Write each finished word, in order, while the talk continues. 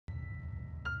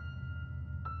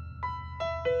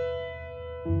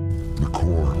The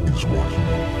core is watching,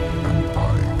 and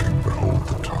I can behold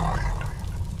the tide.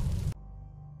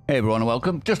 Hey everyone and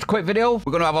welcome. Just a quick video.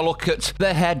 We're going to have a look at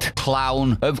the head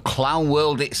clown of clown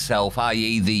world itself,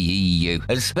 i.e. the EU,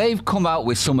 as they've come out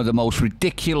with some of the most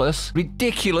ridiculous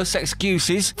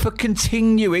excuses for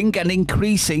continuing and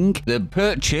increasing the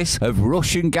purchase of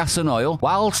Russian gas and oil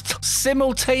whilst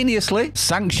simultaneously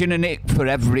sanctioning it for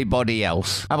everybody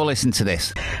else. Have a listen to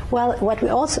this. Well, what we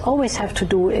also always have to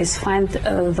do is find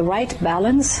the right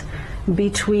balance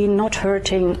between not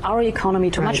hurting our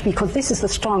economy too much, because this is the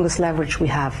strongest leverage we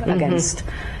have against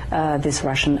this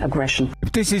Russian aggression.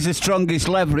 If this is the strongest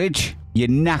leverage, you're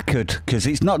knackered, because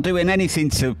it's not doing anything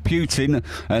to Putin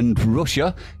and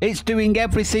Russia. It's doing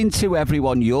everything to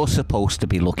everyone you're supposed to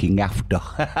be looking after.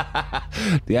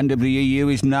 The end of the EU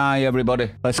is nigh,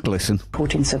 everybody. Let's listen.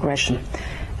 Putin's aggression.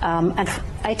 And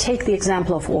I take the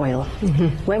example of oil.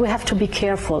 Where we have to be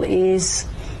careful is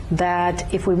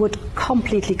that if we would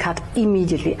completely cut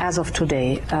immediately, as of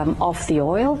today, off the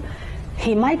oil,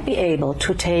 he might be able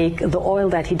to take the oil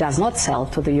that he does not sell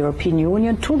to the European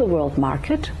Union to the world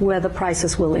market, where the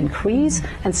prices will increase,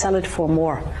 and sell it for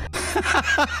more.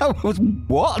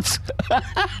 What?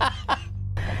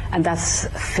 And thus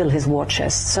fill his war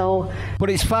chest. But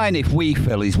it's fine if we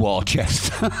fill his war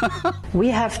chest. We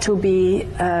have to be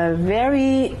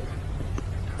very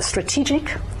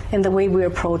strategic in the way we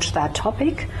approach that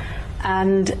topic,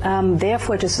 and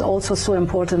therefore it is also so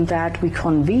important that we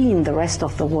convene the rest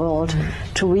of the world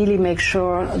to really make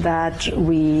sure that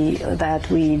we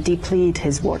deplete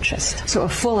his war chest. So a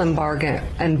full embargo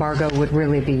would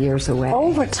really be years away.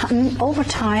 Over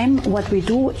time, what we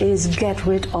do is get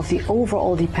rid of the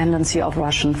overall dependency of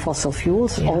Russian fossil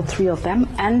fuels, all three of them,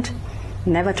 and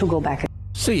never to go back.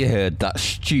 So you heard that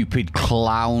stupid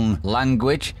clown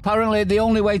language. Apparently the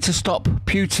only way to stop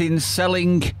Putin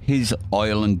selling his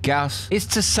oil and gas is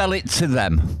to sell it to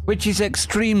them, which is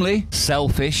extremely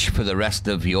selfish for the rest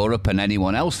of Europe and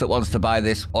anyone else that wants to buy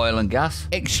this oil and gas.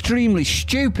 Extremely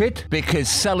stupid, because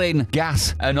selling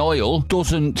gas and oil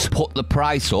doesn't put the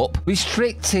price up.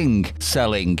 Restricting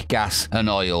selling gas and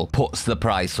oil puts the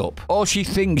price up. Or she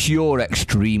thinks you're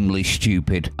extremely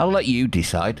stupid. I'll let you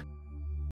decide.